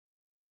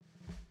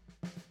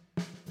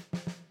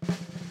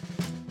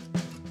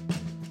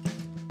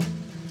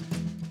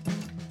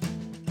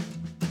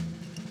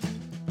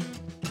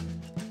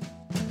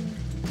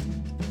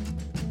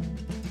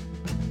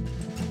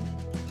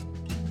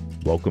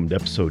Welcome to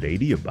episode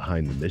 80 of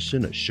Behind the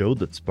Mission, a show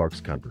that sparks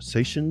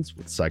conversations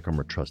with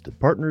PsychArmor trusted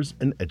partners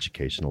and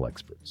educational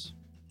experts.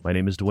 My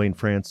name is Dwayne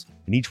France,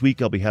 and each week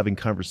I'll be having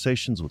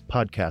conversations with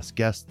podcast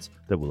guests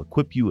that will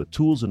equip you with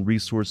tools and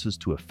resources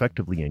to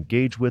effectively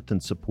engage with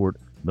and support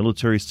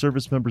military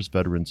service members,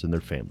 veterans, and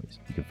their families.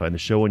 You can find the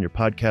show on your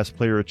podcast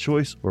player of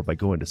choice or by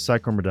going to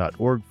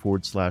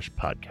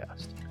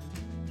psycharmor.org/podcast.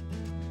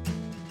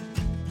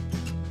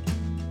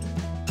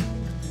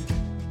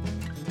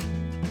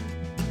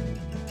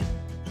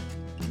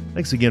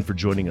 Thanks again for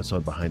joining us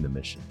on Behind the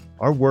Mission.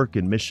 Our work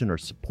and mission are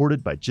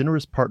supported by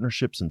generous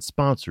partnerships and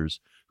sponsors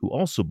who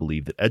also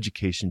believe that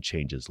education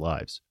changes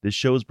lives. This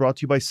show is brought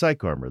to you by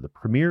PsychArmor, the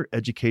premier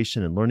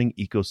education and learning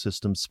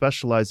ecosystem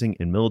specializing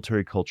in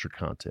military culture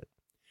content.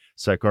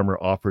 PsychArmor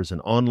offers an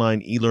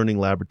online e-learning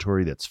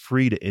laboratory that's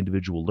free to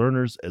individual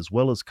learners as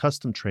well as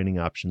custom training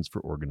options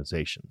for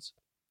organizations.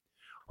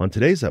 On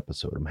today's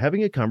episode, I'm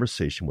having a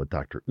conversation with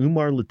Dr.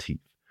 Umar Latif,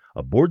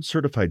 a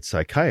board-certified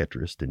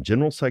psychiatrist in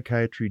general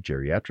psychiatry,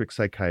 geriatric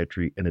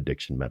psychiatry, and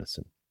addiction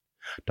medicine.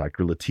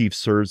 Dr. Latif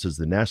serves as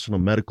the National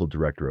Medical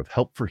Director of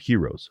Help for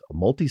Heroes, a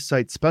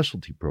multi-site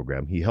specialty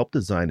program he helped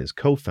design as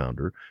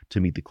co-founder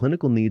to meet the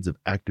clinical needs of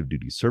active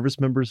duty service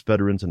members,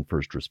 veterans, and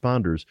first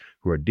responders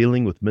who are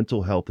dealing with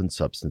mental health and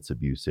substance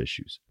abuse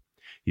issues.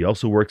 He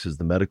also works as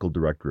the Medical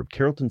Director of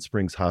Carrollton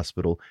Springs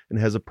Hospital and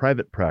has a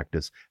private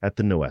practice at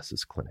the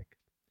Noesis Clinic.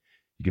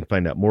 You can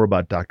find out more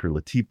about Dr.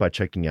 Latif by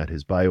checking out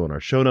his bio in our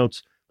show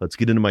notes. Let's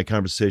get into my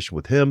conversation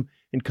with him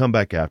and come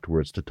back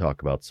afterwards to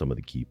talk about some of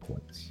the key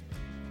points.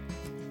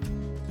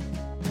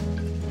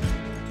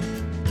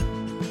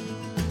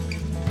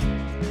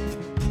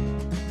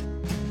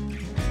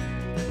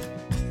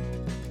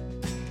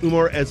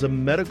 Umar, as a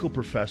medical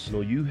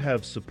professional, you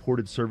have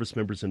supported service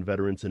members and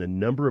veterans in a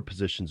number of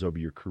positions over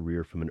your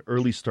career, from an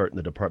early start in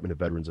the Department of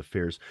Veterans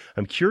Affairs.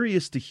 I'm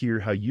curious to hear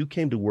how you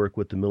came to work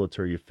with the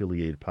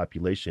military-affiliated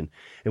population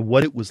and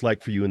what it was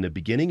like for you in the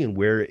beginning and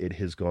where it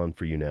has gone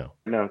for you now.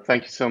 No,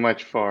 thank you so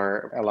much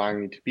for allowing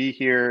me to be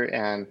here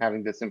and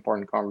having this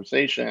important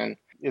conversation.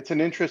 It's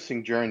an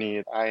interesting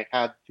journey. I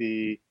had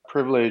the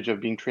privilege of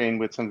being trained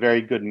with some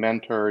very good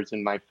mentors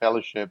in my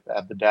fellowship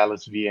at the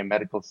Dallas VA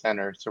Medical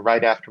Center. So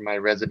right after my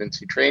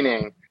residency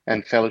training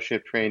and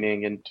fellowship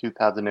training in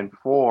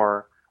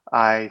 2004,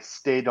 I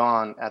stayed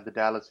on at the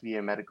Dallas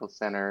VA Medical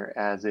Center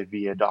as a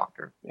VA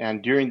doctor.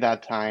 And during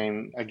that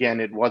time, again,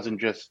 it wasn't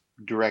just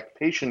direct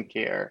patient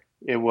care.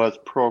 It was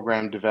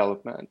program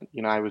development.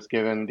 I was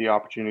given the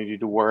opportunity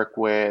to work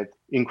with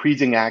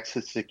increasing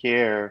access to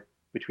care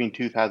between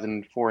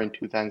 2004 and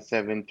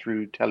 2007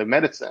 through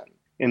telemedicine.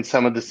 In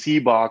some of the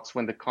CBOCs,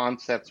 when the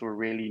concepts were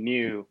really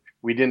new,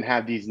 we didn't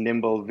have these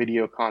nimble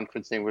video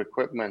conferencing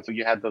equipment. So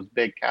you had those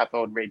big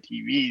cathode ray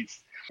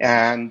TVs.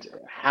 And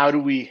how do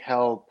we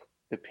help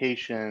the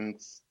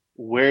patients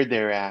where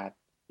they're at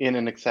in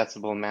an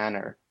accessible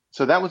manner?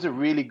 So that was a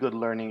really good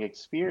learning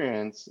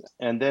experience.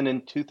 And then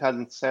in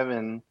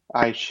 2007,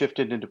 I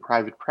shifted into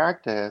private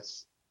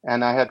practice.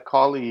 And I had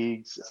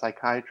colleagues,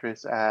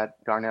 psychiatrists at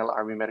Darnell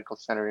Army Medical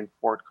Center in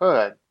Fort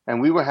Hood.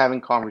 And we were having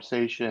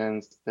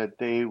conversations that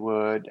they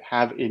would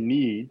have a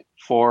need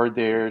for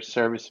their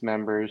service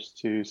members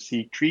to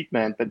seek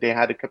treatment, but they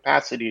had a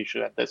capacity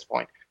issue at this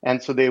point.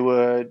 And so they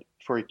would,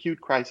 for acute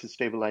crisis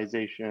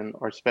stabilization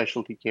or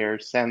specialty care,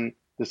 send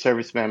the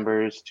service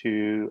members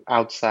to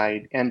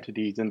outside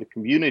entities in the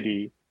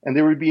community. And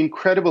there would be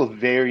incredible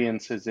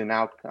variances in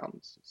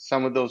outcomes.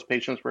 Some of those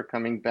patients were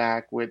coming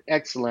back with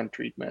excellent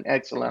treatment,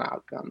 excellent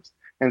outcomes.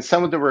 And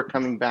some of them were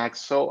coming back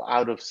so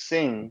out of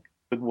sync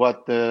with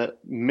what the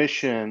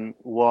mission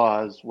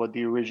was, what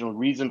the original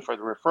reason for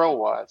the referral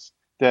was,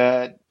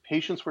 that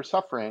patients were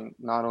suffering,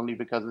 not only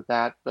because of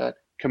that, but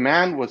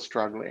command was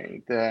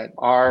struggling, that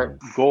our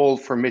goal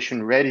for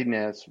mission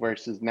readiness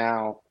versus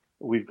now,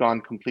 we've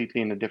gone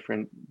completely in a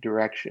different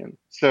direction.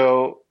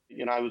 So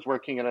I was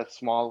working at a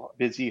small,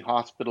 busy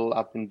hospital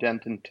up in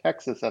Denton,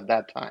 Texas at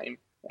that time.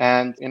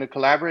 And in a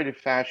collaborative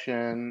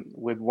fashion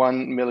with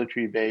one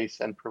military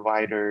base and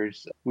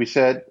providers, we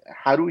said,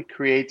 how do we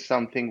create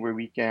something where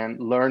we can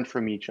learn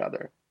from each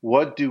other?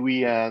 What do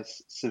we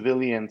as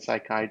civilian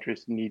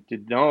psychiatrists need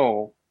to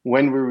know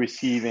when we're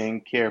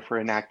receiving care for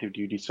an active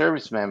duty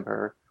service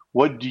member?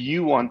 What do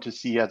you want to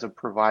see as a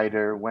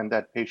provider when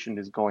that patient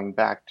is going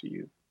back to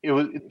you? It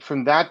was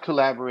from that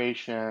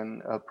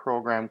collaboration, a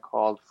program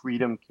called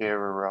Freedom Care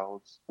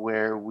arose,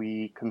 where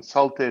we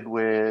consulted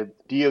with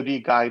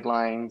DoD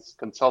guidelines,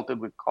 consulted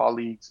with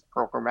colleagues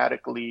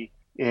programmatically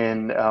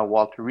in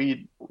Walter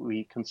Reed.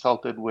 We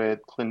consulted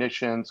with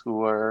clinicians who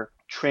were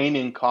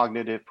training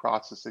cognitive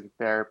processing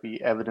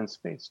therapy,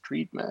 evidence-based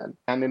treatment.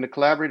 And in a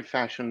collaborative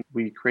fashion,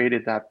 we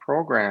created that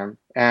program.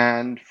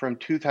 And from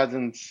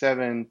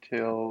 2007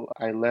 till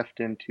I left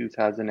in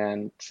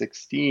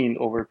 2016,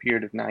 over a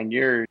period of 9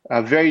 years,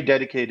 a very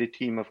dedicated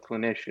team of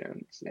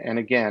clinicians. And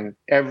again,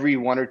 every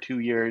 1 or 2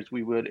 years,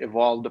 we would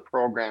evolve the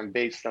program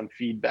based on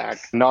feedback,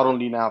 not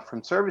only now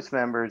from service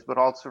members, but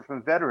also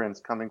from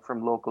veterans coming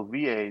from local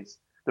VAs.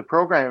 The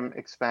program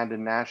expanded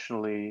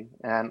nationally,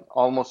 and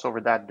almost over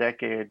that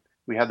decade,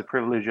 We had the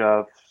privilege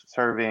of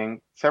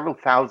serving several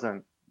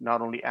thousand,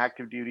 not only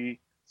active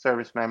duty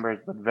service members,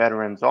 but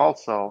veterans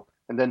also.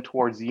 And then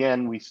towards the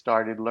end, we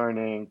started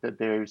learning that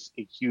there's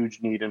a huge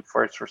need in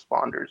first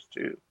responders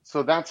too.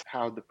 So that's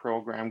how the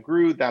program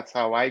grew. That's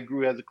how I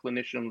grew as a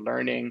clinician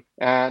learning.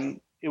 And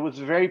it was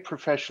a very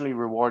professionally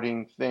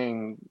rewarding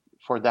thing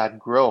for that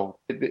growth.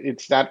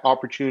 It's that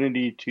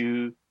opportunity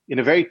to, in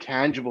a very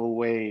tangible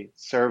way,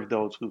 serve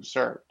those who've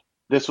served.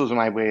 This was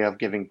my way of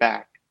giving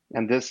back.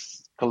 And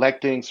this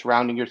collecting,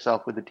 surrounding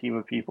yourself with a team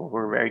of people who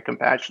are very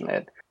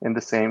compassionate in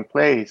the same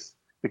place.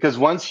 Because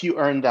once you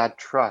earn that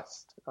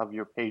trust of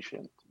your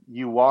patient,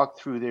 you walk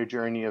through their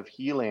journey of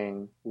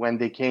healing when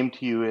they came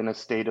to you in a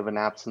state of an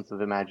absence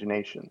of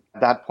imagination.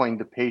 At that point,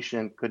 the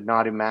patient could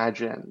not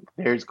imagine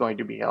there's going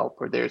to be help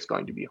or there's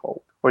going to be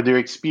hope, or their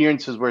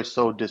experiences were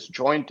so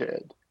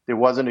disjointed. There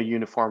wasn't a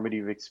uniformity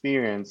of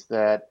experience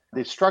that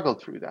they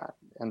struggled through that.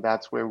 And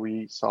that's where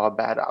we saw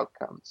bad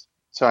outcomes.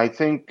 So I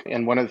think,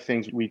 and one of the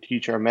things we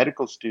teach our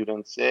medical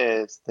students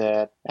is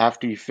that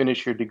after you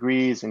finish your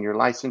degrees and your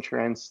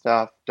licensure and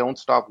stuff, don't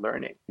stop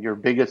learning. Your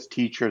biggest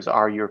teachers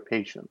are your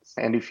patients.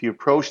 And if you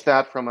approach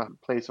that from a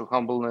place of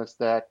humbleness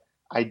that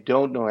I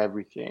don't know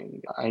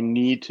everything, I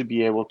need to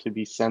be able to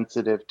be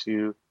sensitive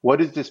to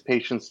what is this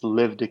patient's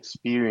lived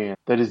experience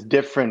that is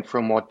different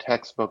from what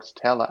textbooks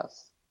tell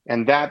us.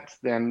 And that's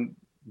then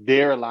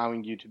they're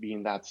allowing you to be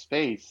in that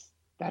space,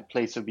 that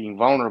place of being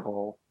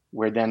vulnerable,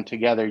 where then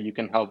together you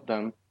can help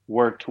them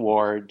work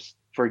towards,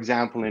 for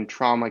example, in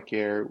trauma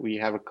care, we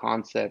have a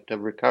concept of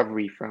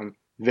recovery from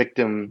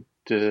victim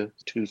to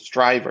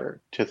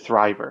striver to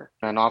thriver.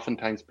 And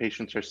oftentimes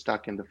patients are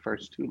stuck in the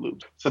first two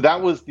loops. So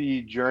that was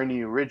the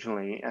journey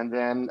originally. And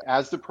then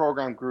as the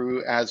program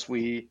grew, as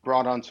we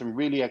brought on some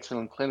really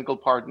excellent clinical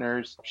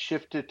partners,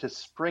 shifted to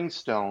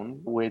Springstone,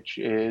 which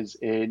is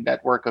a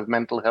network of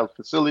mental health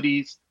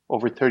facilities,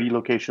 over 30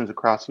 locations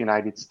across the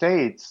United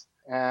States.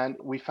 And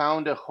we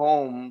found a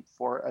home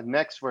for a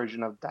next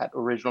version of that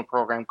original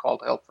program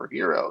called Help for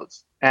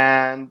Heroes.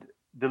 And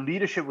the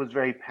leadership was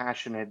very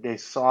passionate. They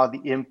saw the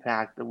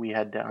impact that we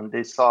had done.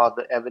 They saw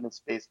the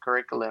evidence-based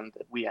curriculum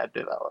that we had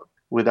developed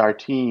with our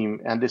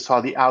team, and they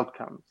saw the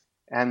outcomes.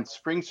 And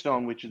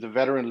Springstone, which is a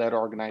veteran-led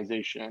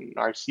organization,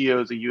 our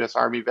CEO is a U.S.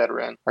 Army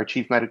veteran, our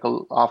chief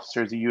medical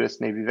officer is a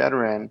U.S. Navy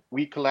veteran.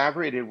 We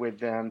collaborated with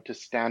them to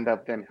stand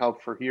up then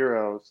Help for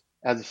Heroes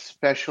as a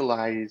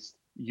specialized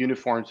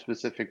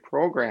uniform-specific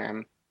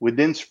program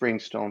within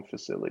Springstone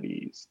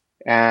facilities,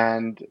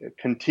 and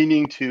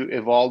continuing to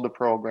evolve the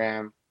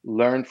program,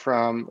 learn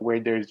from where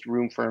there's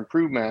room for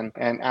improvement,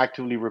 and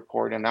actively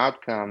report on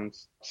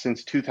outcomes.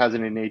 Since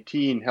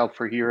 2018, Help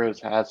for Heroes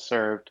has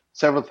served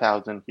several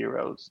thousand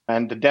heroes.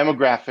 And the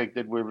demographic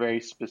that we're very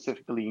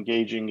specifically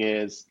engaging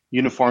is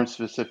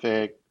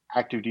uniform-specific,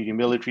 active duty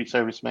military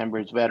service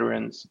members,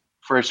 veterans,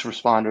 first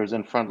responders,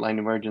 and frontline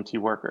emergency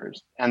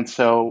workers. And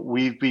so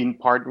we've been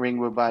partnering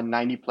with about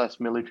 90 plus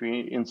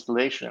military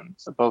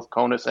installations, both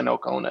CONUS and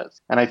OCONUS.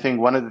 And I think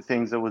one of the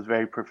things that was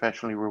very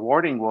professionally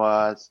rewarding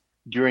was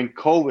during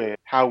COVID,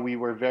 how we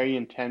were very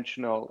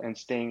intentional and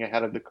staying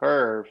ahead of the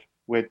curve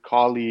with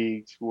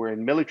colleagues who were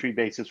in military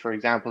bases, for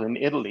example, in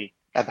Italy.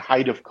 At the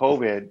height of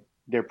COVID,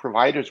 their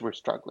providers were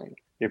struggling.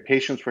 Their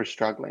patients were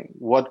struggling.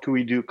 What could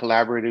we do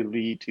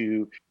collaboratively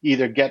to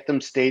either get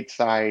them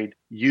stateside,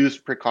 use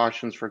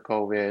precautions for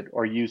COVID,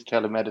 or use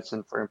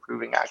telemedicine for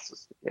improving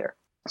access to care?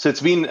 So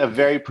it's been a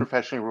very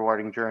professionally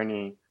rewarding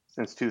journey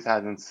since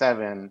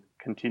 2007,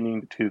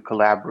 continuing to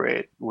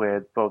collaborate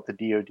with both the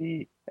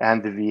DoD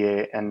and the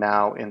VA, and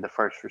now in the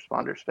first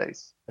responder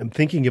space. I'm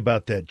thinking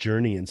about that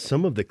journey and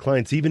some of the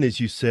clients, even as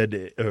you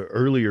said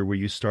earlier, where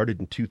you started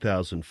in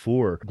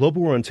 2004,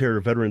 Global War on Terror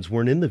veterans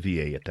weren't in the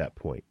VA at that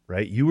point,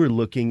 right? You were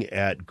looking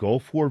at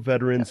Gulf War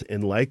veterans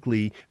and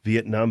likely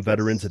Vietnam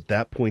veterans. At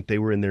that point, they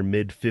were in their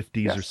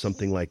mid-50s or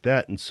something like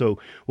that. And so,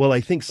 while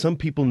I think some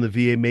people in the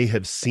VA may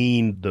have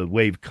seen the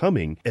wave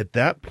coming, at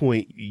that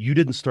point, you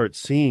didn't start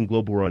seeing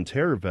Global War on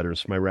Terror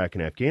veterans from Iraq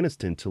and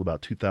Afghanistan until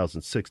about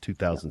 2006,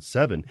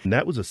 2007. And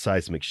that was a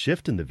seismic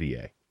shift in the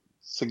VA.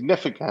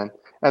 Significant.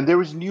 And there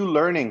was new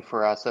learning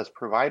for us as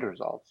providers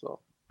also,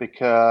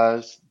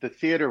 because the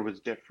theater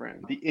was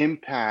different. The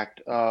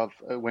impact of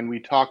when we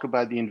talk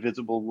about the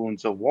invisible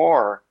wounds of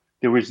war,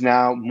 there was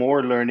now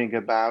more learning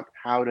about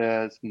how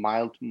does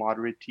mild to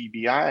moderate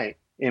TBI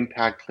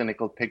impact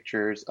clinical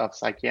pictures of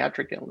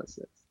psychiatric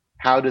illnesses.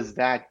 How does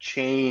that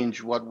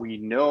change what we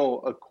know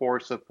a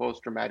course of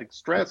post-traumatic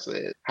stress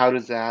is? How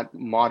does that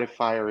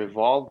modify or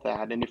evolve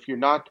that? And if you're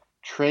not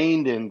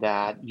trained in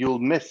that, you'll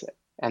miss it.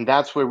 And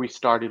that's where we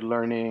started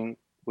learning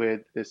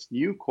with this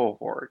new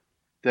cohort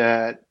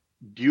that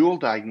dual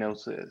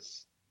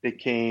diagnosis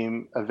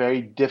became a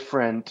very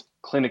different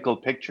clinical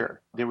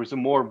picture. There was a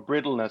more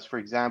brittleness. For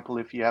example,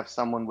 if you have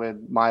someone with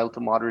mild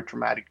to moderate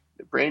traumatic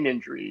brain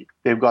injury,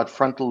 they've got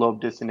frontal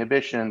lobe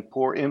disinhibition,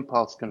 poor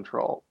impulse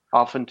control.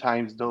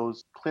 Oftentimes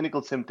those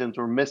clinical symptoms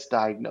were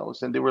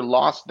misdiagnosed and they were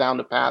lost down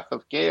the path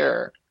of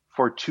care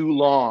for too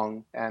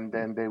long, and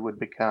then they would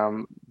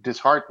become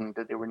disheartened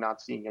that they were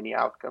not seeing any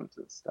outcomes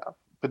and stuff.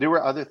 But there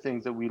were other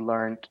things that we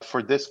learned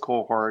for this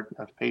cohort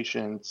of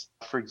patients.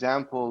 For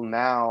example,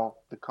 now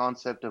the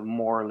concept of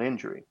moral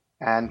injury.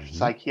 And Hmm.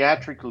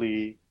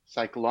 psychiatrically,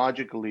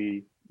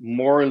 psychologically,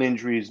 moral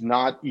injury is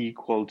not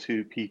equal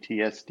to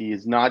PTSD,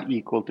 is not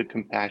equal to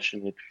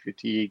compassionate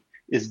fatigue,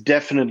 is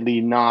definitely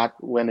not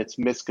when it's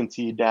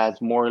misconceived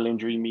as moral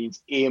injury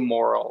means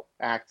amoral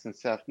acts and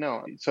stuff.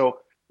 No. So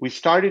we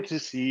started to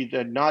see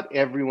that not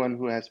everyone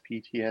who has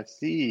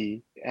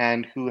PTSD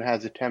and who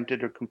has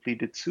attempted or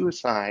completed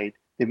suicide,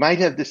 they might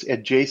have this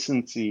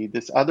adjacency,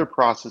 this other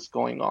process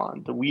going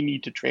on that we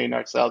need to train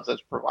ourselves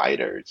as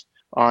providers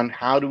on.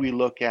 How do we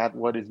look at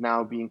what is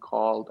now being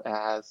called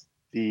as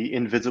the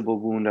invisible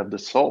wound of the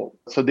soul?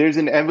 So there's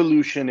an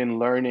evolution in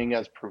learning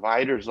as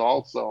providers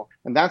also.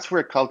 And that's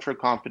where cultural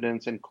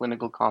competence and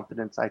clinical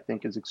competence, I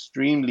think, is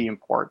extremely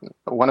important.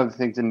 One of the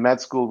things in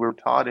med school we're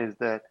taught is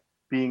that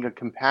being a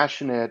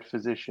compassionate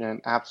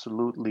physician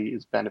absolutely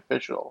is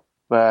beneficial,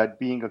 but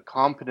being a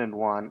competent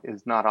one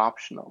is not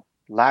optional.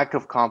 Lack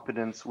of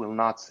competence will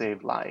not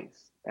save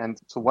lives. And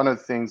so one of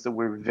the things that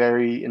we're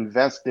very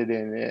invested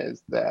in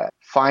is that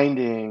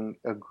finding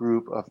a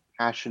group of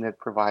passionate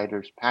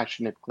providers,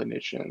 passionate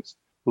clinicians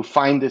who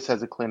find this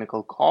as a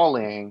clinical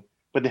calling,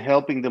 but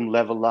helping them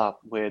level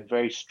up with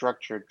very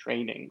structured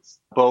trainings,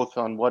 both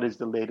on what is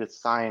the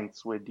latest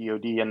science with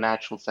DoD and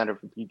National Center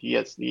for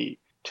PTSD,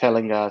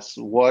 telling us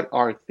what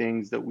are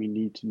things that we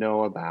need to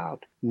know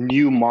about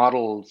new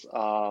models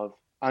of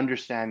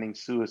understanding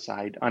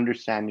suicide,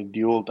 understanding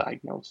dual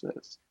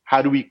diagnosis.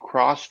 How do we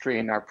cross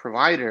train our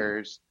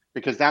providers?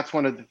 Because that's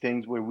one of the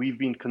things where we've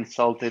been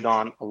consulted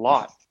on a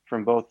lot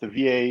from both the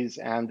VAs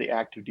and the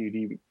active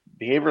duty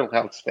behavioral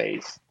health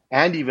space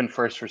and even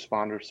first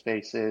responder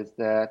spaces,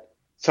 that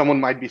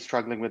someone might be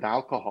struggling with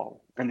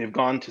alcohol and they've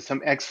gone to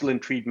some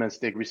excellent treatments.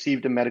 They've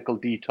received a medical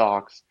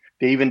detox.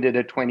 They even did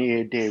a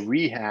 28-day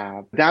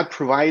rehab. That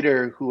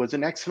provider, who was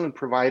an excellent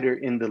provider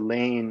in the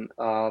lane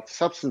of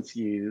substance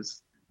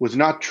use, was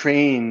not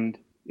trained.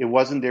 It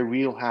wasn't their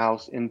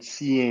wheelhouse in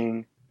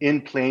seeing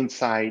in plain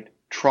sight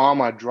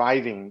trauma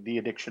driving the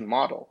addiction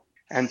model.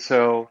 And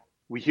so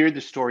we hear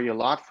the story a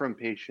lot from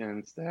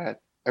patients that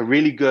a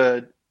really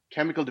good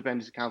chemical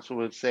dependency counselor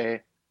would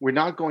say, we're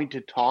not going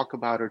to talk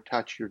about or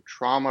touch your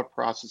trauma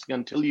processing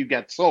until you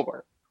get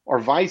sober. Or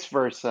vice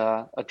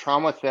versa, a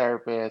trauma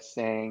therapist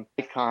saying,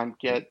 I can't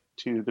get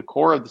to the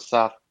core of the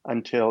stuff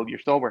until you're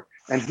sober.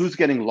 And who's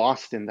getting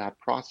lost in that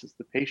process?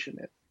 The patient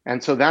is.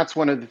 And so that's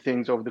one of the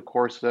things over the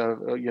course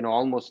of,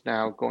 almost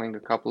now going a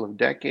couple of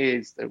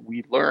decades, that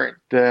we learned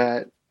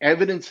that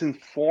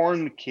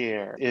evidence-informed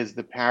care is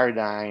the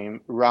paradigm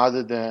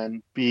rather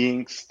than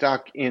being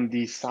stuck in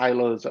these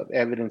silos of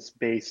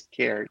evidence-based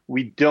care.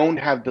 We don't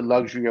have the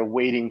luxury of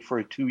waiting for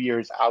a 2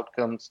 years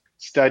outcomes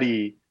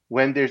study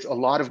when there's a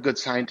lot of good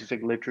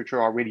scientific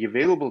literature already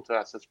available to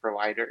us as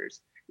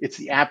providers. It's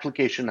the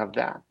application of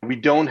that. We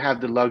don't have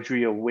the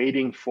luxury of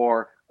waiting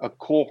for a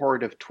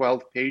cohort of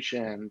 12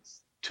 patients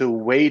to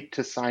wait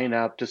to sign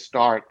up to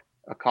start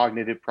a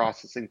cognitive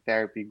processing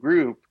therapy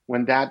group,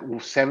 when that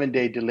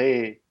 7-day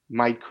delay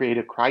might create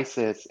a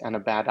crisis and a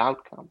bad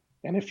outcome.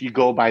 And if you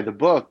go by the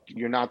book,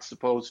 you're not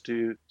supposed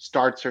to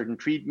start certain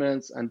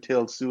treatments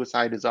until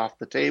suicide is off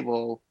the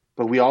table.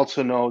 But we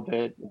also know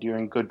that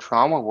during good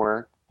trauma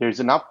work, there's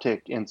an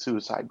uptick in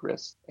suicide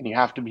risk, and you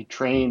have to be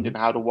trained in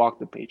how to walk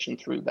the patient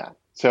through that.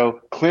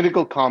 So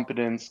clinical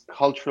competence,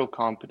 cultural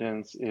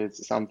competence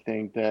is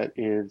something that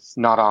is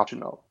not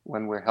optional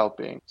when we're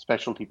helping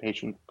specialty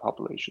patient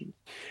populations.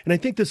 And I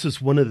think this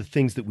is one of the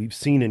things that we've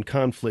seen in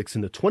conflicts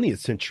in the 20th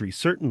century.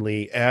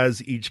 Certainly,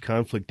 as each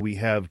conflict, we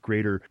have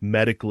greater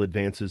medical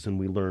advances and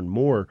we learn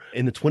more.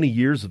 In the 20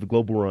 years of the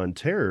global war on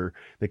terror,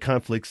 the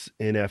conflicts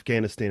in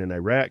Afghanistan and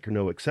Iraq are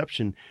no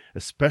exception,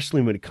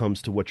 especially when it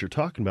comes to what you're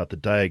talking about, the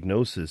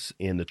diagnosis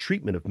and the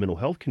treatment of mental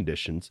health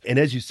conditions. And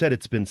as you said,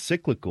 it's been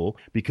cyclical,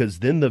 because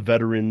then the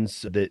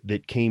veterans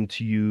that came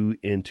to you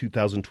in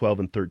 2012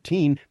 and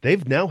 13,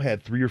 they've now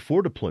had 3 or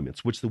 4 deployments,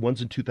 which the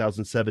ones in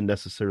 2007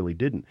 necessarily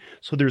didn't.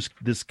 So there's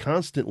this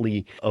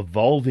constantly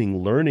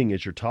evolving learning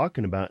as you're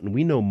talking about, and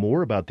we know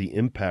more about the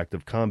impact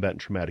of combat and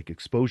traumatic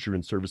exposure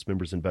in service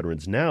members and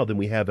veterans now than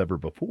we have ever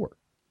before.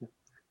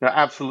 No,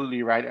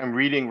 absolutely right. I'm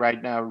reading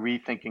right now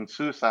Rethinking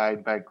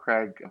Suicide by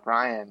Craig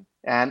Bryan.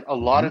 And a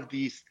lot of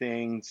these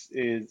things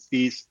is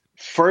these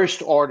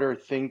first order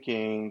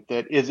thinking,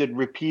 that is it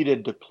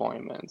repeated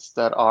deployments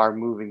that are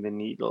moving the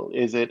needle?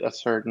 Is it a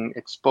certain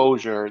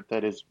exposure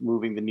that is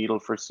moving the needle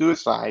for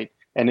suicide?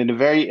 And in a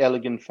very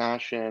elegant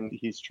fashion,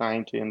 he's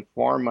trying to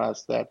inform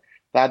us that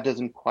that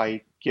doesn't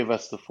quite give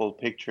us the full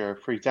picture.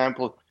 For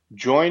example,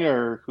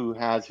 Joyner, who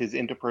has his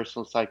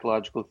interpersonal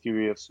psychological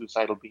theory of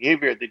suicidal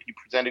behavior that he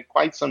presented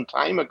quite some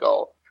time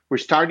ago, we're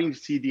starting to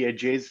see the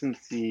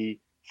adjacency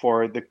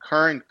for the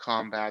current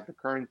combat, the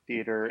current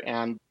theater,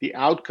 and the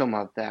outcome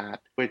of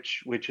that,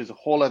 which is a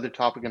whole other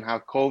topic, on how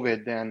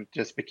COVID then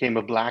just became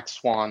a black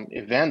swan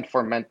event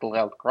for mental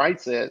health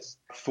crisis,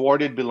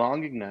 thwarted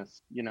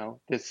belongingness,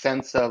 this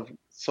sense of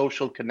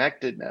social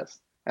connectedness.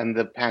 And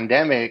the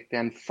pandemic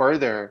then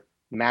further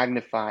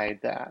magnified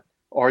that.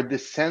 or the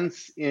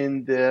sense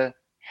in the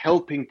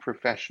helping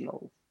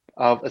professionals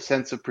of a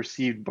sense of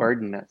perceived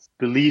burdenness,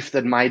 belief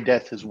that my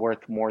death is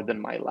worth more than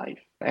my life.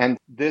 And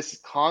this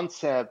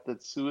concept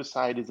that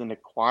suicide is an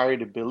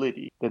acquired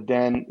ability that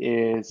then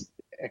is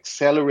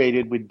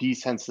accelerated with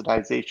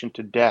desensitization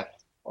to death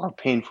or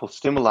painful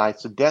stimuli.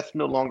 So death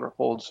no longer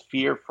holds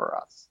fear for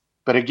us.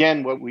 But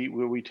again, what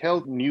we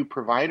tell new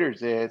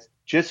providers is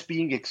just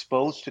being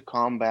exposed to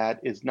combat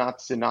is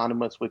not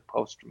synonymous with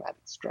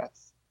post-traumatic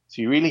stress.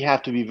 So you really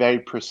have to be very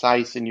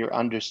precise in your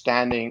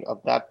understanding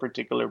of that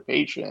particular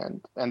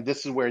patient. And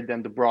this is where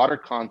then the broader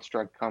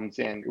construct comes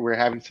in. We're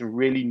having some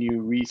really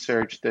new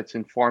research that's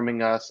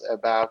informing us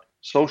about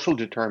social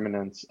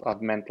determinants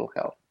of mental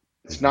health.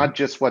 It's not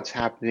just what's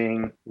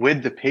happening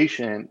with the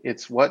patient,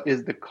 it's what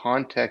is the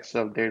context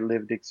of their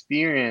lived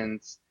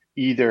experience,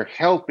 either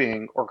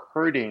helping or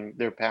hurting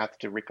their path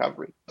to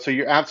recovery. So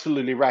you're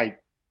absolutely right.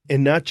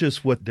 And not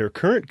just what their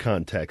current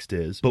context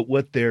is, but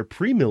what their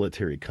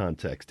pre-military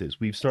context is.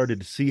 We've started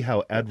to see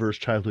how adverse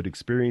childhood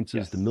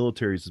experiences, the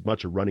military is as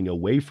much a running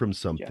away from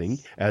something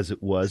as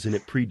it was, and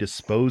it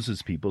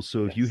predisposes people.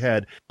 So if you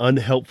had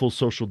unhelpful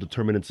social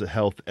determinants of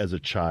health as a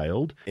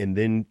child, and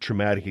then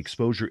traumatic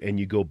exposure, and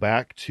you go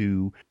back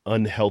to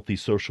unhealthy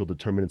social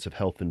determinants of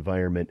health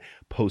environment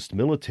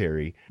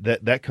post-military,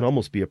 that can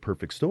almost be a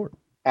perfect storm.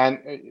 And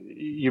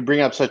you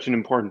bring up such an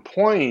important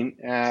point,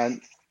 and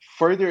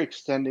further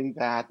extending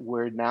that,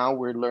 we're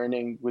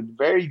learning with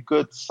very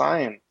good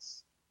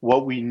science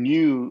what we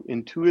knew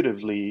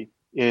intuitively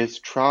is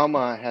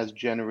trauma has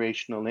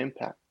generational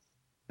impact.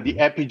 The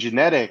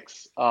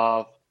epigenetics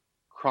of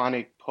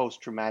chronic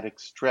post-traumatic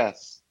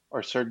stress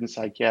or certain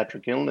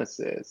psychiatric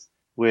illnesses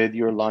with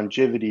your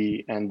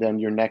longevity and then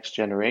your next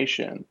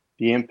generation,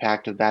 the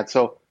impact of that.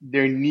 So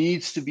there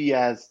needs to be,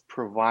 as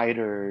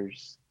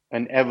providers,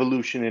 an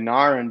evolution in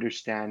our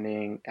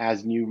understanding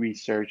as new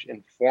research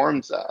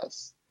informs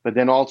us. But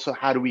then also,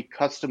 how do we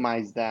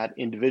customize that,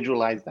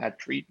 individualize that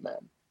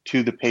treatment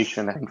to the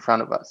patient in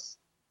front of us?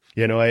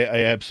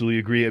 I absolutely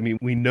agree. I mean,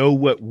 we know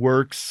what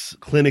works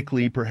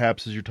clinically,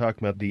 perhaps, as you're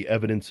talking about the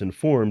evidence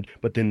informed,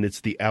 but then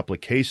it's the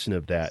application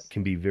of that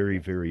can be very,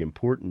 very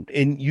important.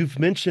 And you've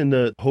mentioned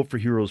the Hope for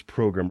Heroes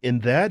program,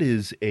 and that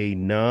is a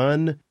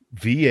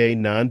non-VA,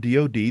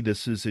 non-DOD.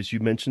 This is, as you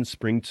mentioned,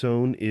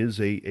 Springtone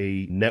is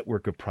a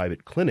network of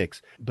private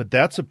clinics, but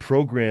that's a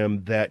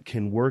program that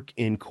can work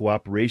in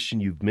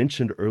cooperation. You've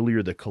mentioned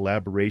earlier the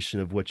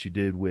collaboration of what you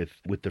did with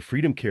the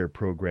Freedom Care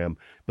program,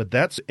 but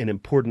that's an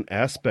important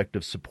aspect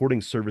of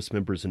supporting service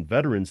members and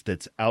veterans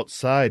that's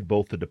outside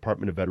both the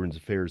Department of Veterans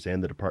Affairs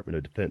and the Department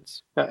of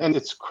Defense. And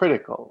it's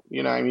critical.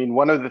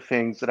 One of the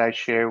things that I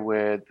share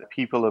with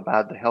people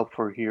about the Help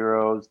for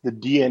Heroes, the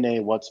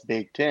DNA, what's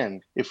baked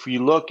in. If we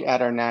look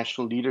at our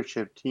national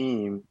leadership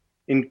team,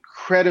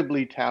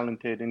 incredibly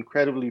talented,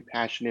 incredibly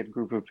passionate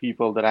group of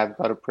people that I've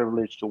got a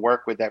privilege to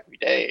work with every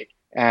day,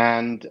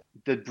 and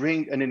that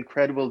bring an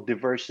incredible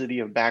diversity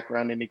of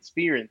background and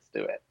experience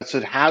to it. So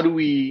how do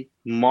we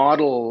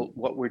model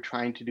what we're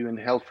trying to do in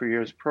the Health for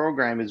Heroes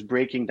program is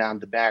breaking down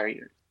the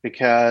barriers,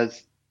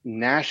 because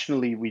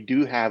nationally we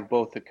do have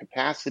both a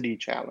capacity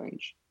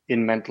challenge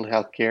in mental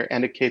health care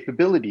and a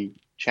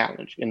capability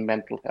challenge in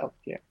mental health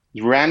care.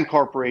 RAND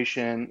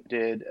Corporation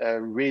did a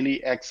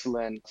really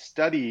excellent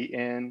study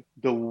in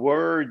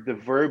the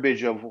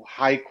verbiage of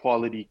high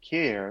quality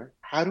care.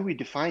 How do we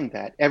define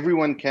that?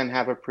 Everyone can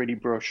have a pretty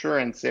brochure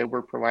and say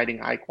we're providing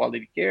high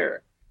quality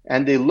care.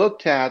 And they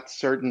looked at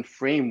certain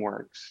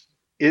frameworks.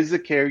 Is the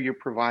care you're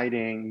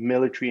providing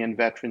military and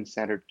veteran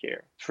centered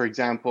care? For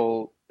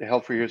example, the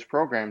Health for Heroes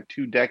program,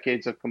 2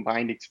 decades of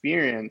combined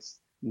experience.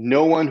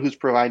 No one who's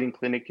providing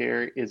clinic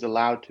care is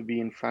allowed to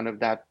be in front of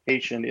that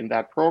patient in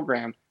that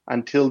program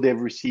until they've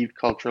received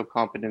cultural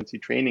competency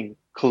training.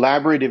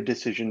 Collaborative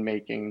decision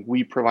making,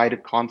 we provide a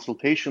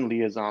consultation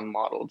liaison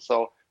model.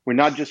 So we're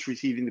not just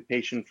receiving the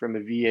patient from a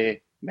VA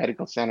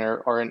medical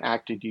center or an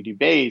active duty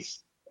base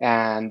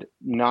and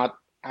not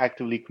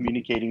actively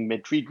communicating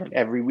mid-treatment.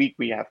 Every week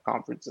we have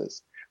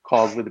conferences,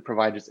 calls with the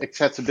providers.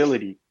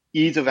 Accessibility,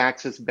 ease of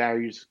access,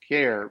 barriers of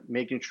care,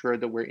 making sure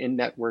that we're in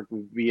network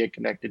with VA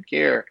connected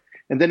care,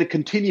 and then a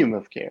continuum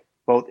of care,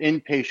 both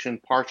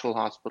inpatient, partial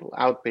hospital,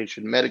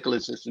 outpatient, medical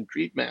assisted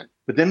treatment.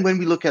 But then when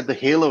we look at the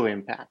halo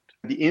impact,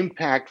 the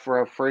impact for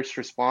our first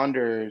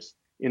responders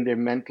in their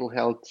mental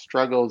health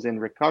struggles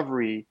and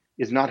recovery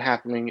is not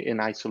happening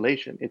in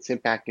isolation. It's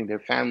impacting their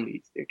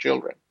families, their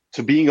children.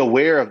 So being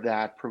aware of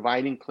that,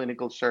 providing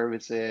clinical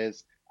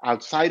services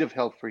outside of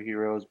Health for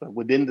Heroes, but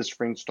within the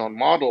Springtone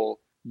model,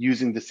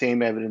 using the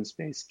same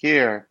evidence-based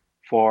care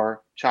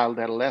for child,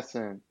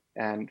 adolescent,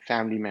 and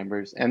family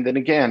members. And then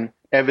again,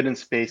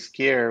 evidence-based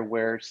care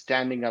where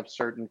standing up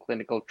certain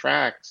clinical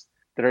tracks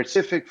that are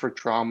specific for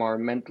trauma or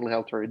mental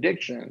health or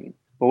addiction.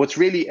 But what's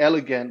really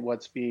elegant,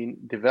 what's being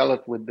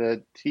developed with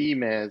the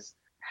team is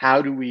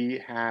how do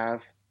we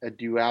have a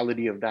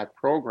duality of that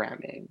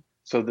programming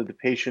so that the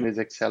patient is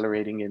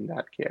accelerating in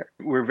that care.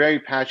 We're very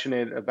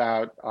passionate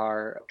about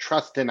our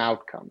trust and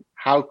outcome.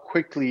 How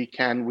quickly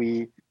can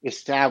we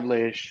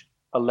establish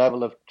a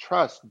level of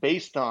trust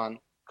based on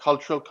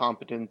cultural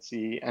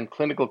competency and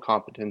clinical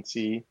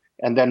competency,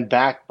 and then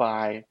backed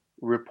by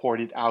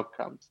reported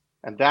outcomes.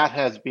 And that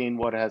has been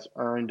what has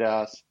earned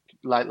us,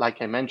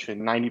 like I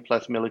mentioned, 90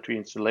 plus military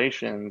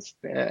installations.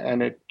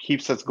 And it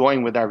keeps us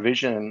going with our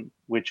vision,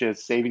 which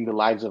is saving the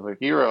lives of our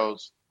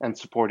heroes and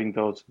supporting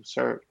those who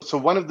serve. So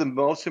one of the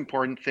most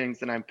important things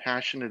that I'm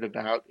passionate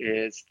about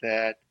is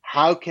that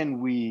how can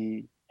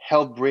we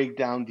help break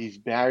down these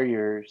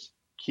barriers,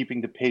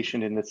 keeping the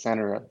patient in the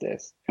center of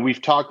this.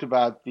 We've talked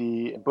about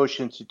the Bush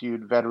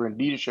Institute Veteran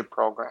Leadership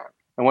Program.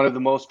 And one of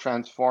the most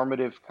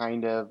transformative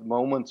kind of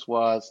moments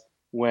was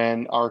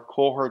when our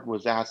cohort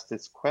was asked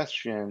this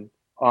question,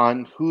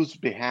 on whose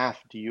behalf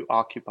do you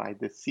occupy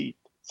this seat?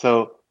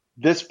 So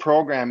this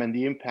program and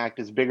the impact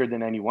is bigger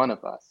than any one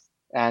of us.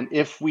 And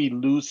if we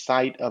lose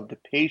sight of the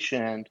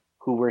patient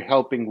who we're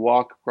helping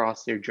walk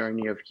across their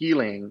journey of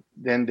healing,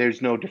 then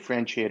there's no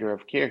differentiator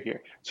of care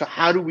here. So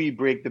how do we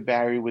break the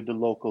barrier with the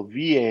local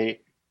VA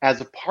as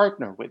a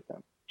partner with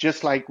them?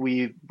 Just like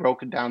we've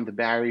broken down the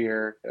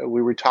barrier,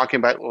 we were talking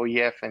about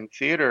OEF and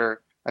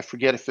theater. I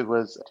forget if it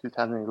was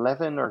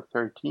 2011 or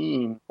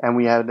 13, and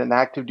we had an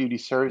active duty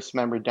service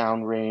member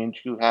downrange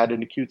who had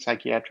an acute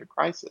psychiatric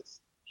crisis.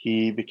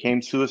 He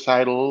became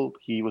suicidal.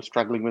 He was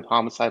struggling with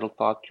homicidal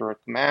thoughts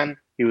throughout command.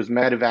 He was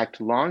medevac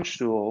to launch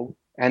stool.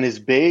 And his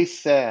base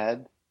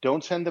said,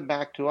 don't send him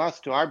back to us,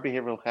 to our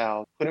behavioral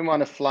health. Put him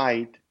on a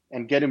flight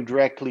and get him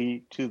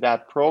directly to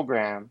that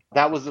program.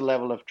 That was the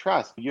level of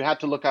trust. You had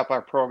to look up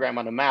our program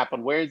on a map.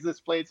 And where is this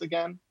place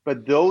again?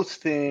 But those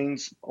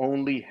things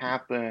only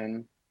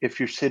happen if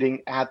you're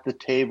sitting at the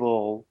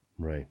table.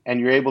 Right. And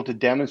you're able to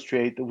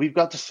demonstrate that we've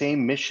got the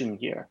same mission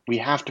here. We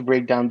have to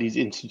break down these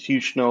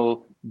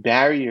institutional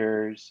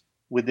barriers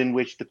within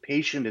which the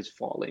patient is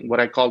falling, what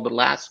I call the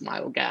last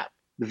mile gap.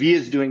 The VA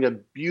is doing a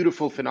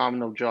beautiful,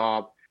 phenomenal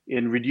job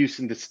in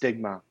reducing the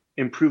stigma,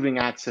 improving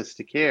access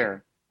to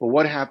care. But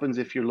what happens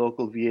if your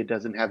local VA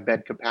doesn't have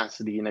bed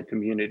capacity in a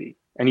community?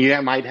 And you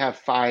might have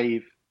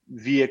 5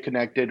 VA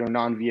connected or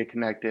non-VA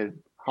connected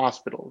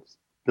hospitals.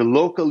 The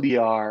local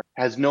ER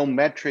has no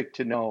metric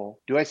to know,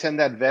 do I send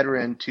that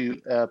veteran to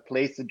a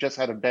place that just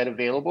had a bed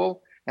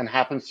available and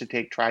happens to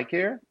take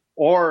TRICARE,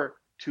 or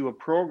to a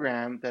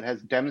program that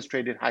has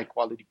demonstrated high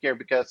quality care?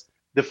 Because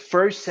the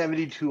first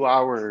 72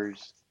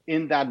 hours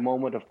in that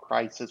moment of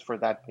crisis for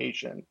that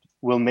patient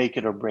will make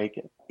it or break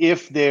it.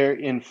 If they're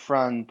in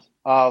front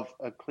of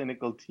a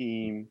clinical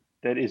team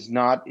that is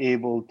not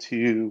able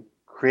to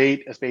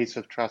create a space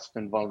of trust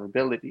and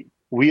vulnerability,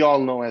 we all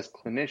know as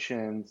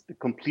clinicians, the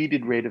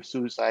completed rate of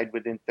suicide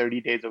within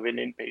 30 days of an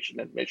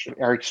inpatient admission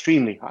are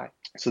extremely high.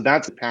 So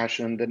that's a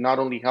passion that not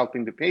only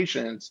helping the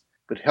patients,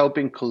 but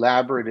helping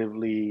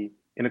collaboratively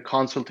in a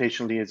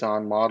consultation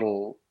liaison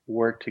model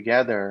work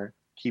together,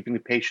 keeping the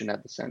patient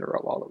at the center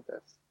of all of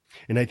this.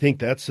 And I think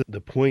that's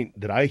the point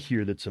that I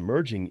hear that's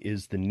emerging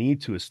is the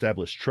need to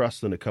establish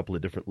trust on a couple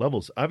of different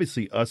levels.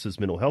 Obviously, us as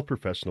mental health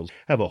professionals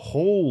have a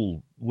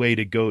whole way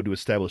to go to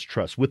establish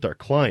trust with our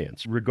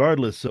clients,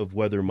 regardless of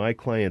whether my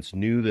clients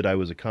knew that I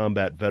was a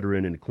combat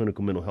veteran and a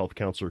clinical mental health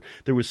counselor.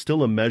 There was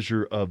still a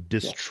measure of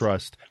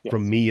distrust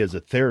from me as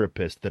a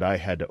therapist that I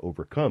had to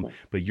overcome. Right.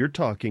 But you're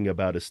talking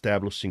about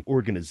establishing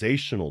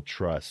organizational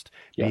trust,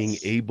 being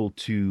able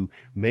to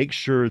make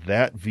sure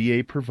that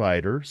VA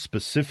provider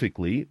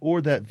specifically,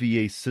 or that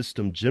VA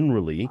system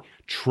generally,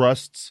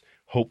 trusts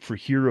Hope for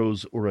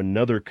Heroes or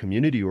another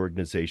community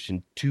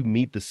organization to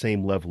meet the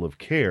same level of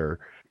care,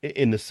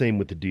 in the same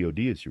with the DoD,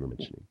 as you were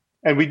mentioning.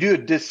 And we do a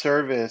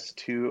disservice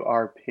to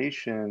our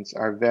patients,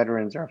 our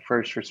veterans, our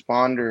first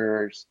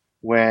responders,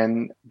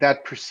 when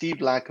that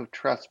perceived lack of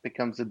trust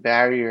becomes a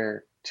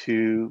barrier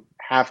to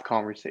have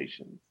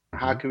conversations.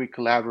 How can we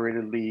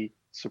collaboratively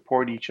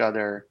support each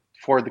other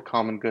for the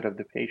common good of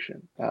the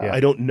patient? I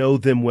don't know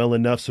them well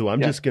enough, so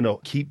I'm just going to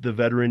keep the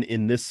veteran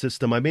in this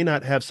system. I may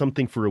not have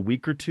something for a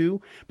week or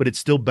two, but it's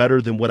still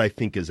better than what I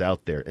think is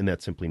out there, and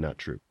that's simply not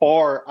true.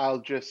 Or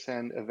I'll just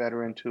send a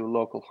veteran to a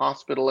local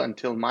hospital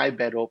until my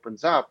bed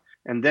opens up,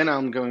 and then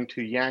I'm going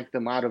to yank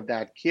them out of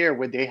that care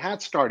where they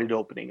had started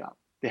opening up.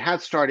 They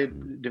had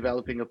started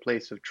developing a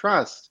place of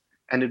trust,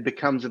 and it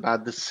becomes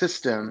about the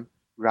system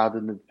rather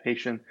than the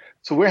patient.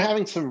 So we're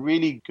having some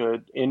really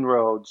good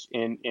inroads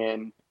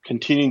in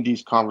continuing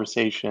these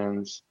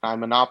conversations.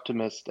 I'm an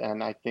optimist,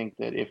 and I think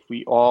that if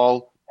we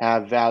all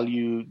have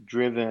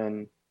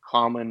value-driven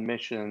common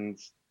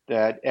missions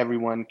that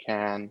everyone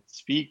can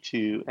speak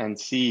to and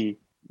see,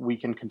 we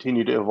can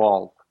continue to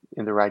evolve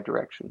in the right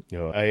direction.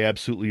 I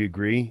absolutely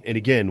agree. And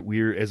again,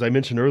 as I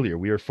mentioned earlier,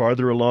 we are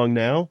farther along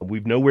now.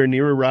 We've nowhere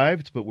near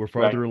arrived, but we're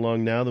farther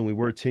along now than we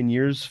were 10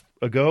 years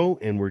ago,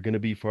 and we're going to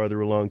be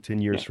farther along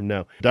 10 years from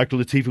now. Dr.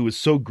 Latif, it was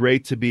so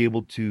great to be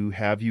able to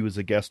have you as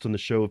a guest on the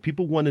show. If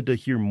people wanted to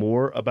hear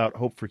more about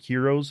Hope for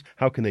Heroes,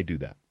 how can they do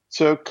that?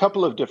 So a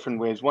couple of different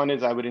ways. One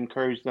is I would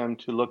encourage them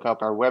to look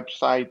up our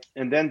website.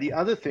 And then the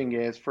other thing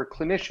is for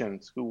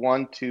clinicians who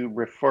want to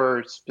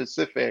refer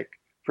specific,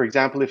 for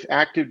example, if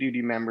active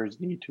duty members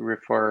need to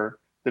refer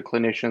the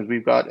clinicians,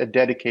 we've got a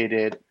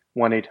dedicated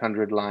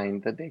 1-800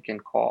 line that they can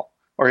call.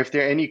 Or if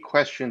there are any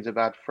questions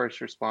about first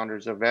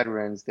responders or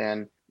veterans,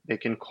 then they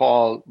can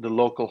call the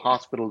local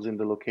hospitals in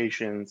the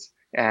locations,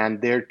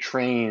 and they're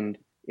trained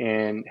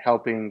in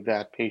helping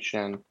that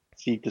patient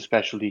seek the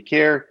specialty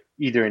care,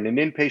 either in an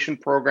inpatient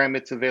program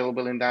it's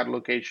available in that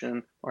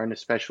location or in a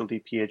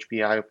specialty PHP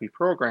IOP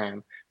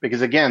program.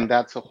 Because again,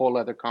 that's a whole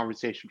other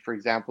conversation. For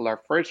example,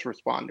 our first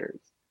responders,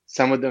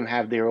 some of them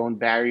have their own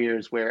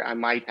barriers where I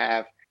might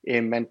have a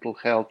mental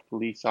health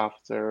police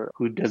officer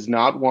who does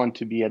not want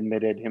to be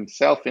admitted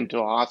himself into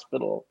a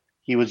hospital.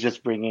 He was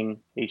just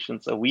bringing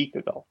patients a week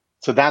ago.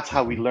 So that's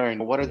how we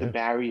learn. What are the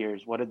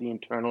barriers? What are the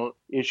internal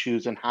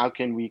issues? And how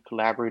can we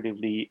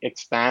collaboratively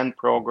expand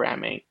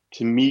programming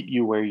to meet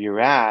you where you're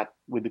at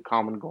with the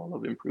common goal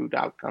of improved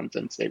outcomes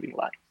and saving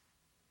lives?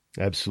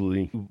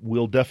 Absolutely.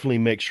 We'll definitely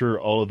make sure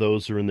all of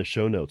those are in the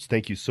show notes.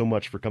 Thank you so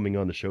much for coming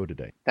on the show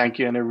today. Thank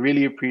you. And I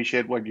really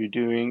appreciate what you're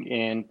doing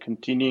in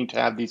continuing to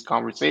have these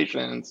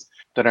conversations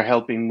that are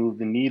helping move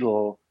the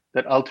needle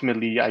that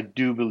ultimately, I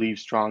do believe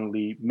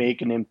strongly,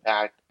 make an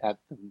impact at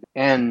the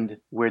end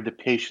where the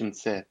patient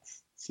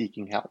sits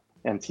seeking help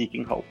and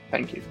seeking hope.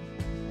 Thank you.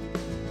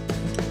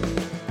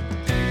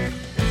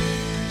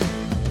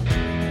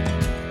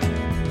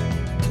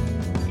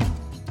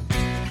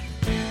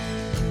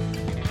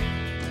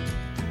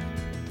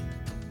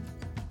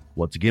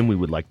 Once again, we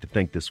would like to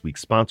thank this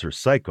week's sponsor,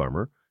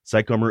 PsychArmor.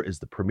 PsychArmor is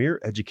the premier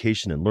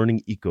education and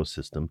learning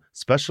ecosystem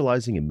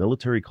specializing in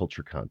military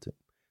culture content.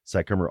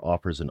 PsychArmor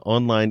offers an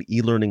online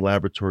e-learning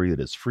laboratory that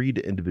is free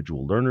to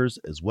individual learners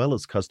as well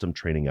as custom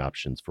training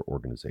options for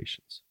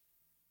organizations.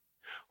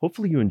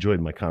 Hopefully you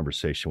enjoyed my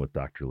conversation with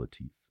Dr.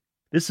 Latif.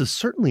 This is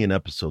certainly an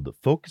episode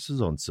that focuses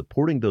on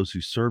supporting those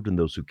who served and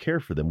those who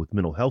care for them with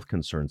mental health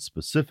concerns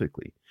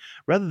specifically,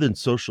 rather than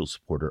social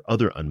support or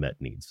other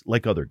unmet needs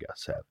like other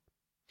guests have.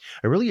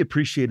 I really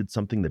appreciated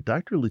something that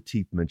Dr.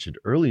 Latif mentioned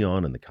early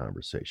on in the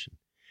conversation.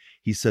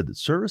 He said that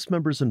service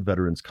members and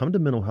veterans come to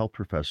mental health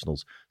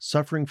professionals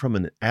suffering from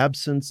an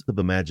absence of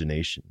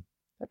imagination.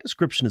 That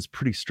description is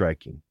pretty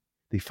striking.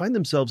 They find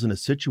themselves in a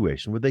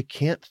situation where they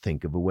can't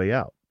think of a way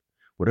out.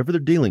 Whatever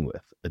they're dealing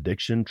with,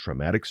 addiction,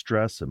 traumatic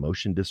stress,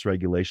 emotion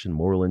dysregulation,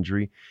 moral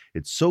injury,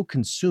 it's so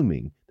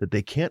consuming that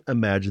they can't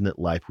imagine that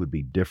life would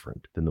be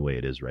different than the way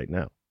it is right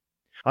now.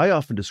 I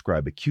often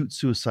describe acute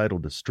suicidal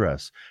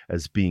distress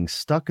as being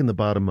stuck in the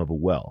bottom of a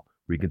well,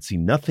 where you can see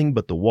nothing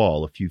but the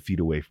wall a few feet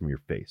away from your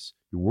face.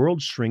 Your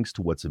world shrinks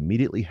to what's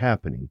immediately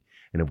happening,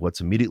 and if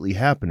what's immediately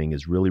happening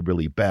is really,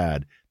 really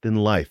bad, then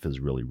life is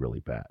really,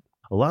 really bad.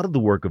 A lot of the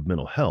work of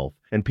mental health,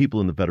 and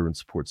people in the veteran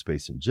support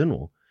space in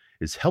general,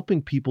 is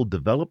helping people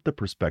develop the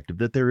perspective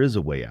that there is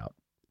a way out.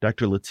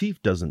 Dr.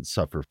 Latif doesn't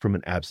suffer from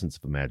an absence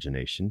of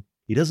imagination.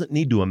 He doesn't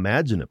need to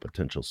imagine a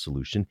potential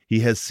solution.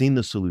 He has seen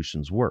the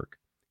solutions work.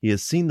 He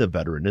has seen the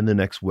veteran in the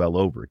next well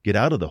over get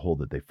out of the hole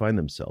that they find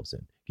themselves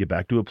in, get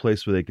back to a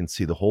place where they can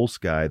see the whole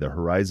sky, the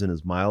horizon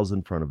is miles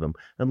in front of them,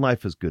 and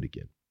life is good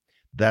again.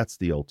 That's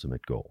the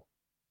ultimate goal.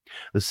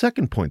 The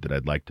second point that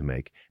I'd like to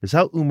make is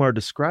how Umar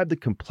described the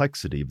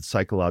complexity of the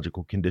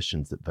psychological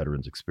conditions that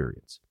veterans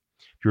experience.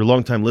 If you're a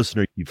longtime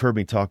listener, you've heard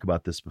me talk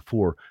about this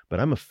before,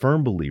 but I'm a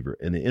firm believer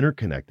in the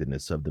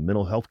interconnectedness of the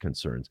mental health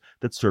concerns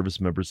that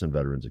service members and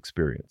veterans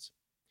experience.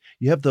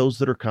 You have those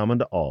that are common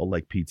to all,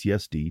 like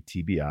PTSD,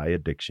 TBI,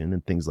 addiction,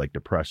 and things like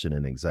depression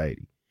and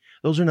anxiety.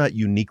 Those are not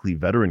uniquely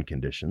veteran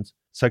conditions.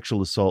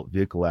 Sexual assault,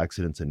 vehicle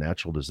accidents, and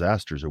natural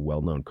disasters are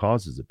well-known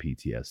causes of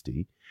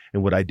PTSD.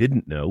 And what I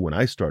didn't know when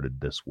I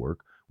started this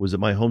work was that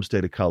my home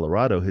state of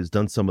Colorado has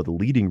done some of the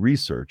leading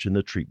research in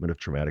the treatment of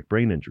traumatic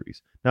brain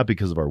injuries, not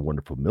because of our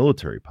wonderful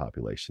military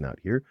population out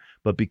here,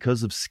 but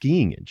because of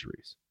skiing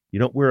injuries. You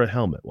don't wear a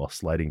helmet while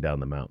sliding down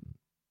the mountain.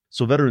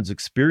 So veterans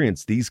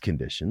experience these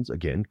conditions,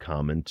 again,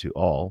 common to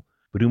all,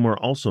 but Umar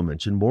also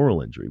mentioned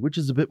moral injury, which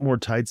is a bit more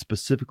tied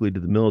specifically to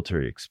the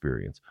military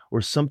experience,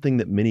 or something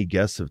that many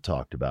guests have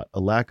talked about, a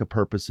lack of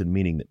purpose and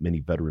meaning that many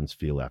veterans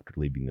feel after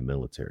leaving the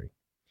military.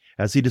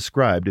 As he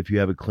described, if you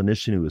have a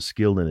clinician who is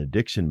skilled in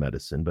addiction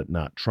medicine but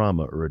not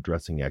trauma or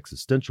addressing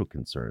existential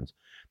concerns,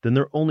 then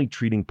they're only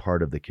treating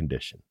part of the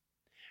condition.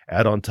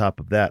 Add on top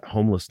of that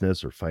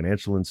homelessness or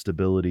financial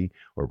instability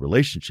or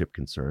relationship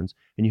concerns,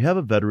 and you have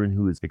a veteran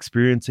who is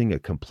experiencing a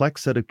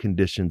complex set of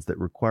conditions that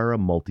require a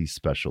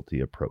multi-specialty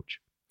approach.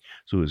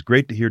 So it was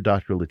great to hear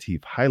Dr.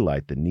 Latif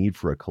highlight the need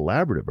for a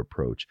collaborative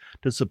approach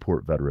to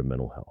support veteran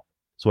mental health.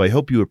 So I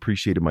hope you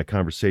appreciated my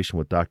conversation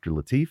with Dr.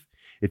 Latif.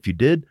 If you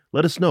did,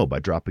 let us know by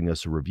dropping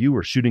us a review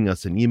or shooting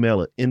us an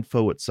email at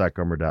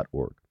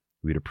info@psycharmor.org.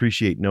 We'd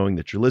appreciate knowing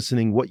that you're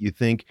listening, what you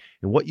think,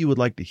 and what you would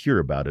like to hear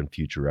about in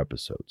future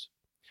episodes.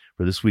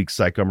 For this week's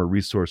PsychArmor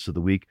Resource of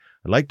the Week,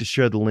 I'd like to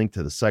share the link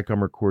to the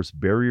PsychArmor course,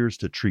 Barriers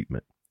to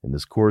Treatment. In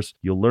this course,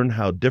 you'll learn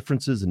how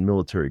differences in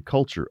military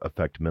culture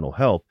affect mental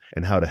health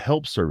and how to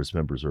help service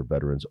members or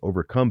veterans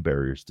overcome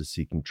barriers to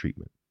seeking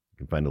treatment. You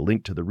can find a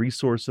link to the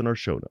resource in our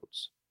show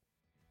notes.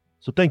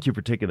 So thank you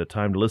for taking the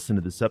time to listen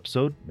to this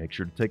episode. Make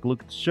sure to take a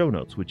look at the show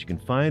notes, which you can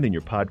find in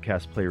your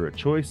podcast player of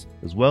choice,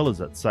 as well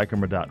as at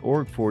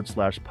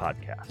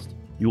psycharmor.org/podcast.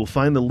 You will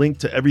find the link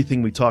to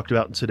everything we talked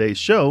about in today's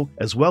show,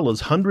 as well as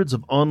hundreds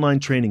of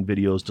online training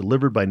videos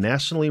delivered by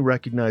nationally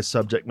recognized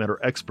subject matter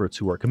experts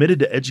who are committed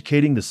to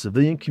educating the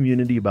civilian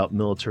community about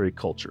military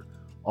culture.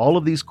 All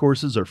of these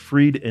courses are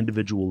free to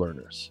individual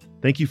learners.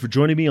 Thank you for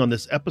joining me on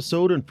this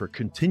episode and for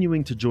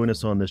continuing to join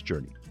us on this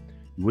journey.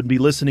 You wouldn't be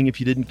listening if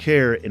you didn't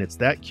care, and it's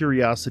that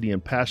curiosity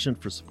and passion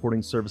for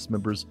supporting service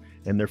members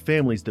and their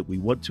families that we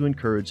want to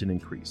encourage and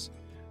increase.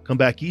 Come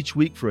back each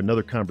week for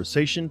another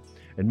conversation,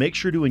 and make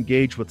sure to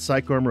engage with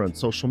PsychArmor on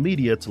social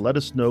media to let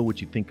us know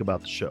what you think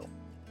about the show.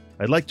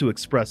 I'd like to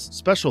express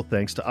special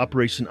thanks to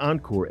Operation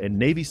Encore and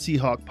Navy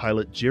Seahawk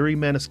pilot Jerry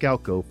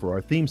Maniscalco for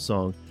our theme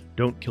song,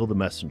 Don't Kill the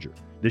Messenger.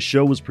 This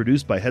show was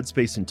produced by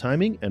Headspace and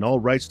Timing, and all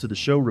rights to the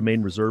show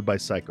remain reserved by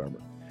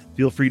PsychArmor.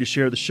 Feel free to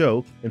share the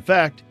show. In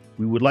fact,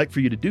 we would like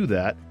for you to do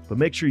that, but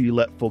make sure you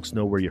let folks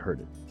know where you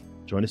heard it.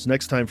 Join us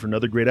next time for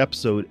another great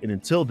episode, and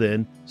until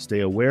then,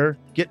 stay aware,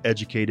 get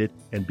educated,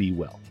 and be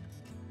well.